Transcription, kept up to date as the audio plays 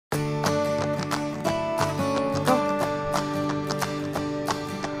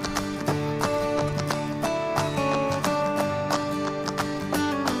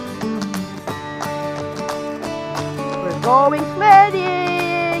going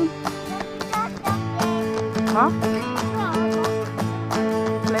sledding. Huh?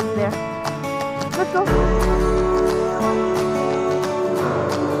 Sled there. Let's go.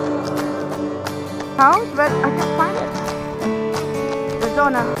 House, but I can't find it.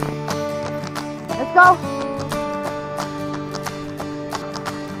 Arizona. Let's go.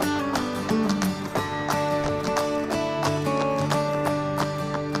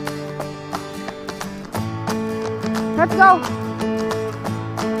 Let's go.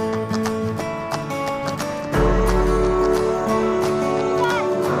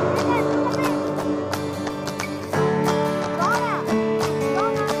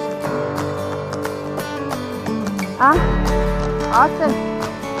 Austin,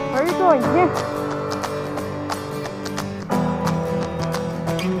 where are you going? Here.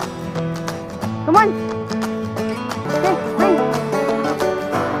 Come on. Okay, bring.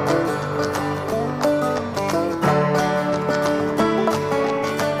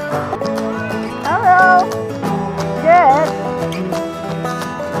 Hello. Good.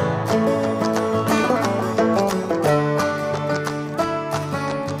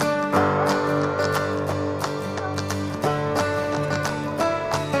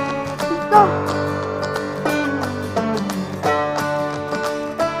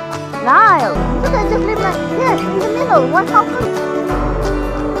 Niall, look, I just live like here in the middle. What happened?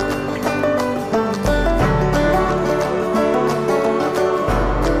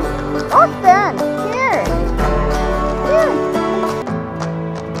 Austin, here, here.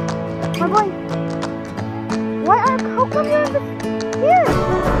 My boy, how come you're in here?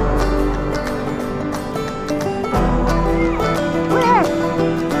 Where?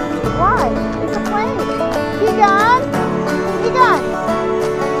 Why? It's a plane. Keegan.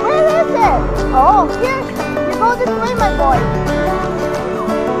 Oh, here! You go this way, my boy!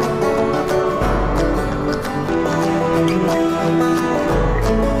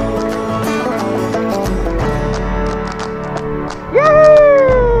 Yay!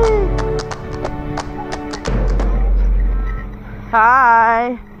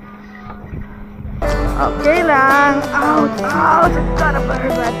 Hi! Okay lang! Ouch! Ouch! I've got a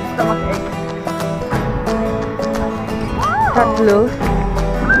very bad stomachache. Cut loose.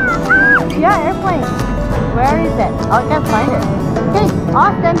 Yeah, airplane. Where is it? Oh, I can't find it. Okay,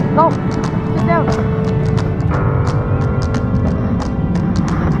 Austin, go. Sit down.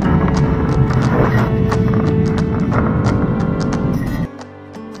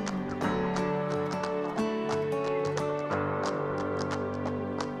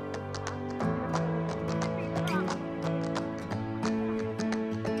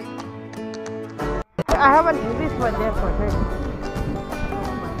 I have an English one there for her.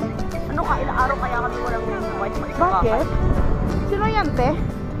 Ano ka? Ilang araw kaya kami walang white? Bakit? Sino yan, te?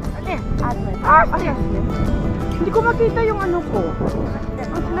 Alin? Admin. Ayan. Hindi ko makita yung ano ko.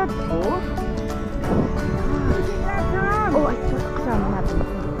 Ang sled ko. Oh, ay, kasama natin.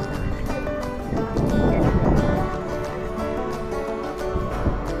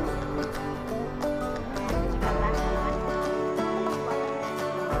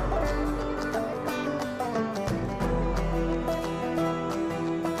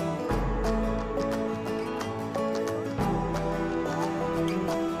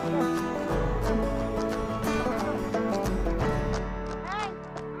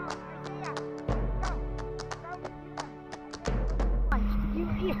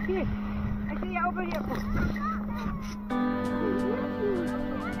 Here. I see you over here.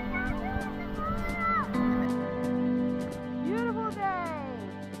 Beautiful day.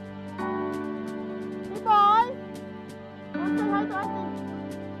 Hey, boy. Want to say hi to Auntie?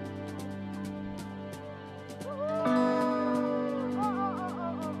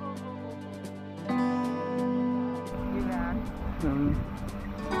 You man.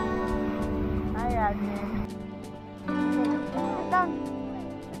 Hi, Admin. Sit down.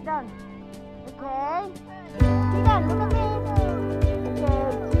 Done. Okay. Keegan, look at me. Okay.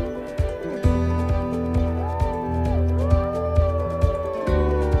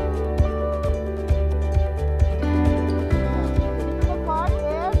 The part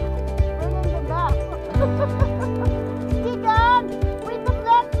is bringing them back. Keegan, bring the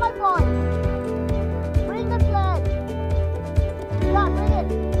sled, my boy. Bring the sled. Yeah, bring it.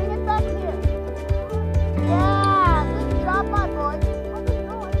 Bring it back here. Yeah, good job, my boy.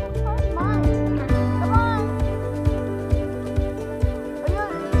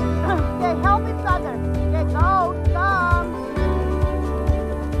 Help each other. Okay, go, come.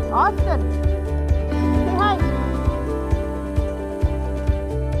 Austin, say hi.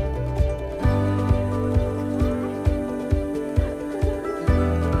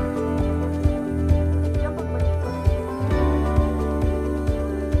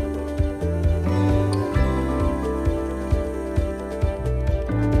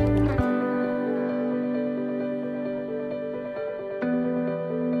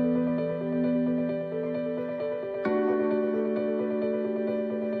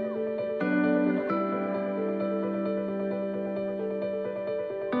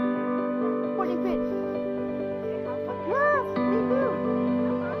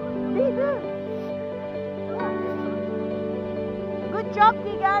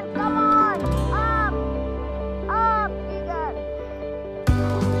 Egan. Come on. Up. Up, Egan.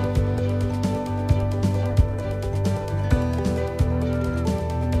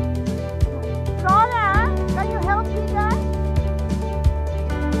 Donna, can you help Egan?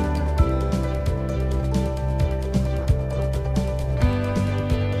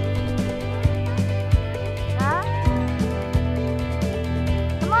 Huh?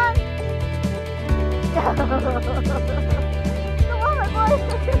 Come on. Come on, my boy.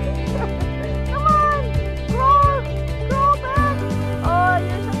 Come on. Crawl. Crawl back. Oh,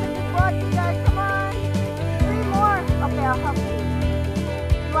 you're such a good boy, Egan. Come on. 3 more. Okay, I'll help you.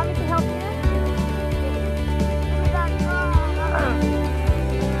 You want me to help you? Give me that.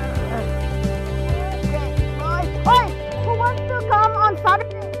 Okay, boy. Oi! Who wants to come on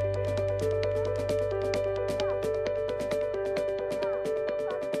Saturday?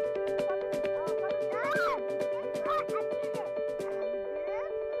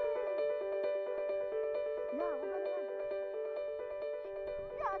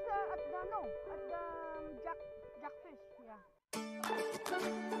 Yeah, we're gonna have. Yeah, at the jackfish. Yeah.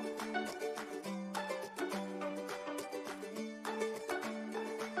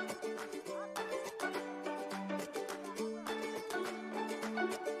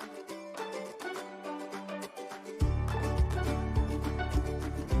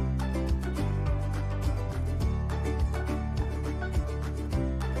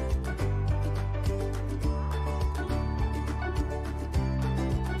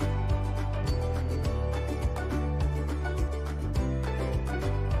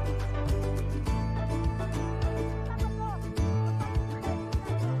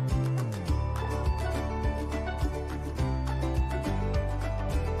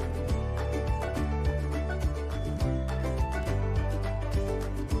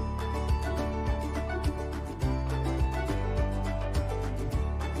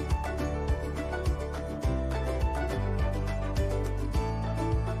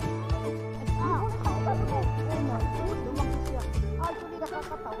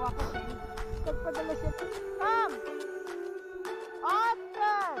 Come! Austin!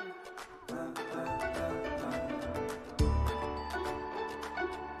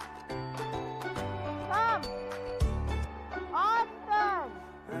 Come! Austin!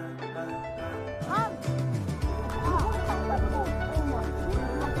 Come!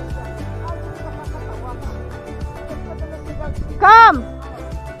 Come!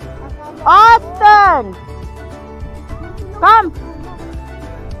 Austin! Come!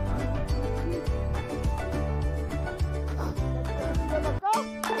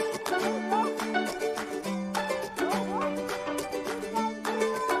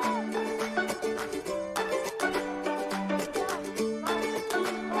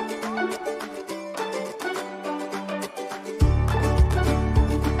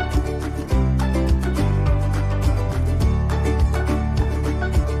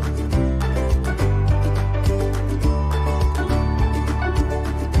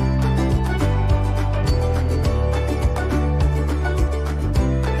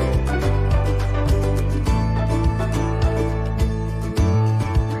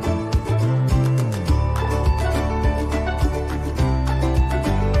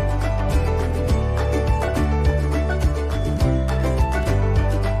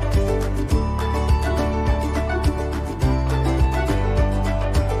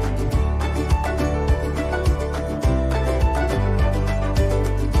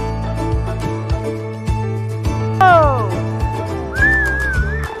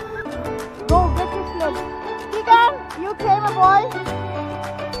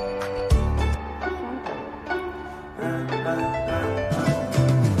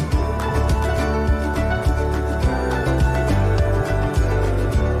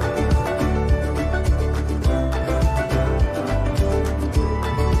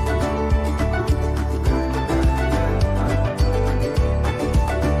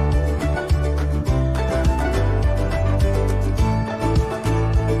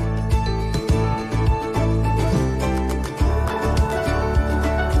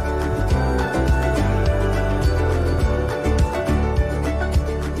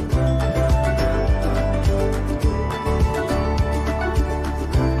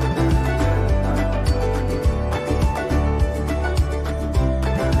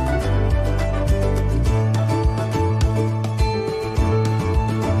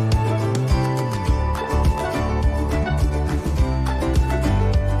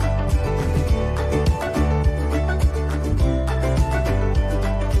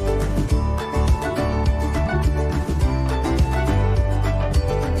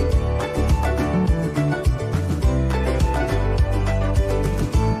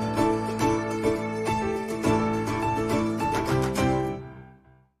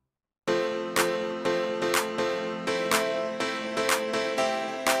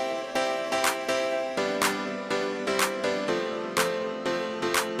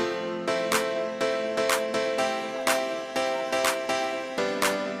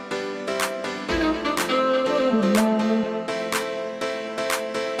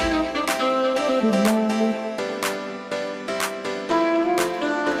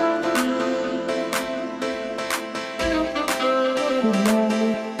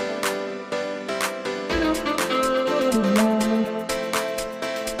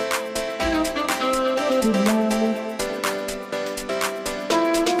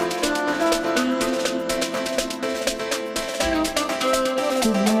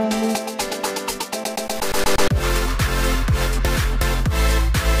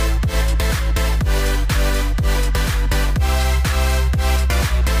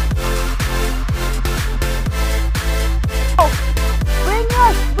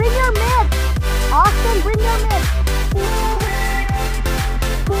 bring your mitt.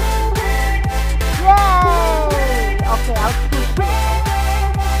 Yay! Okay, I'll scoop it.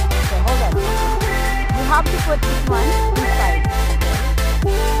 Okay, hold on. You have to put this one inside.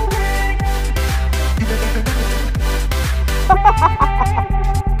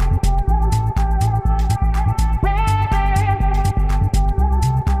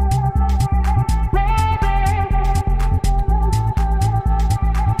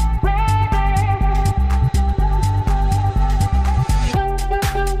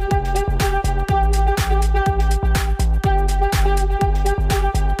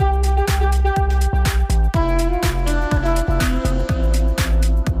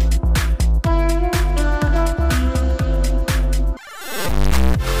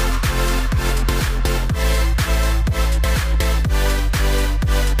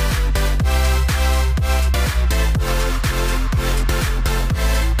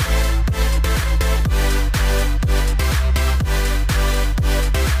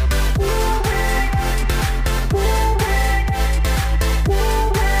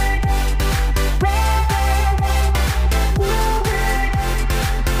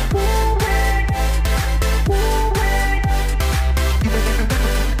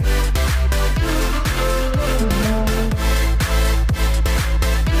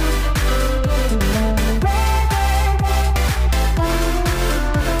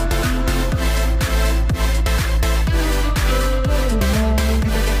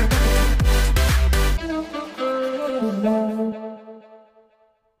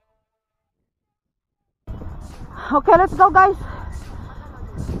 Okay, let's go, guys.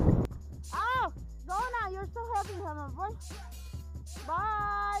 Oh, Zona, you're so heavy, my boy.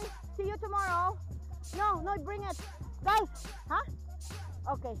 Bye. See you tomorrow. No, bring it. Guys, huh?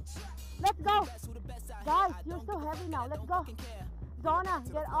 Okay, let's go. Guys, you're so heavy now. Let's go. Zona,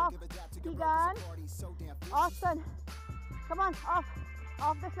 get off. Tegan, Austin, come on, off.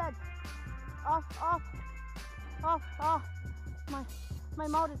 Off the sled. Off. My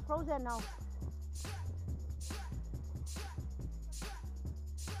mouth is frozen now.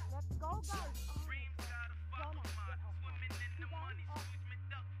 Let's go, guys.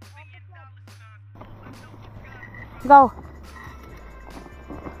 Go.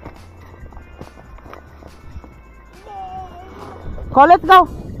 Go, let's go.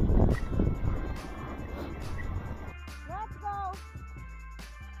 Let's go.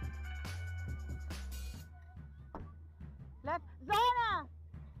 Zona,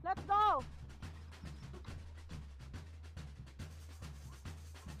 let's go.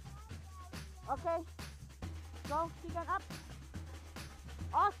 Okay. Go, Tegan, up.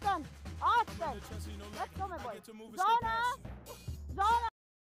 Austin. Let's go, my boy. Zona.